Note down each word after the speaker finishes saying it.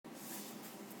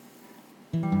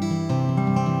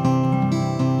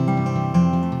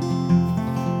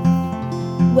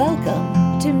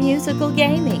Welcome to Musical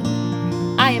Gaming.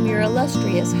 I am your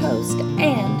illustrious host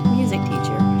and music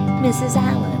teacher, Mrs.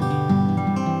 Allen.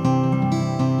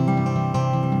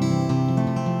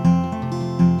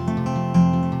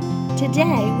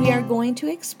 Today we are going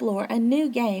to explore a new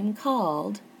game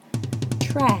called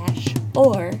Trash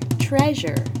or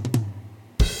Treasure.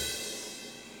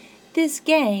 This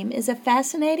game is a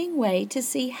fascinating way to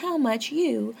see how much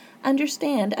you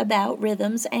understand about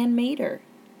rhythms and meter.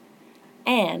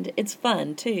 And it's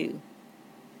fun too.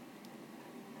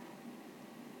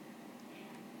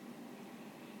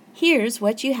 Here's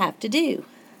what you have to do.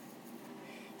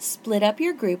 Split up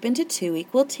your group into 2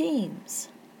 equal teams.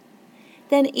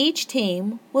 Then each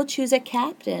team will choose a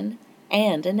captain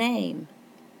and a name.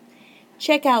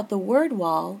 Check out the word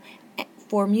wall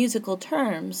for musical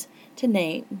terms to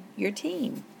name your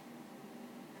team.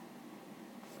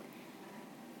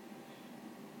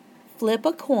 Flip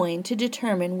a coin to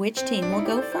determine which team will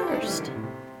go first.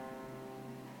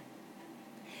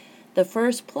 The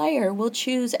first player will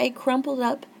choose a crumpled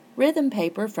up rhythm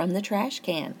paper from the trash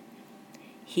can.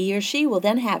 He or she will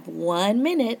then have 1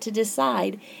 minute to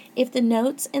decide if the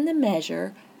notes in the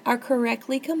measure are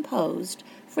correctly composed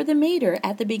for the meter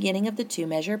at the beginning of the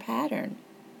 2-measure pattern.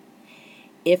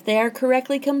 If they are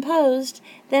correctly composed,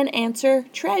 then answer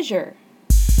treasure.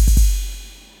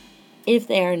 If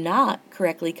they are not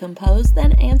correctly composed,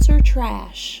 then answer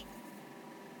trash.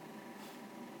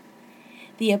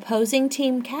 The opposing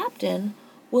team captain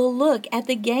will look at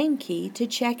the game key to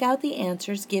check out the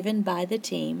answers given by the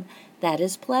team that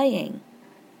is playing.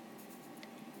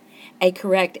 A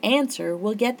correct answer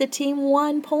will get the team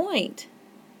 1 point.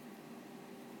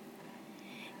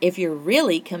 If you're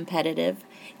really competitive,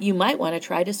 you might want to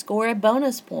try to score a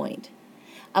bonus point.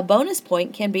 A bonus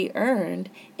point can be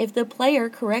earned if the player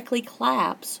correctly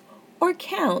claps or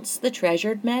counts the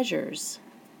treasured measures.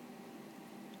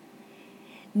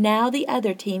 Now the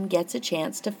other team gets a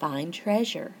chance to find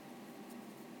treasure.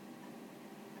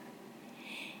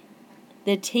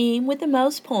 The team with the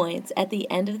most points at the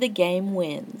end of the game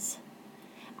wins.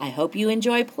 I hope you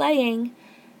enjoy playing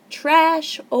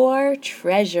Trash or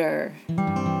Treasure.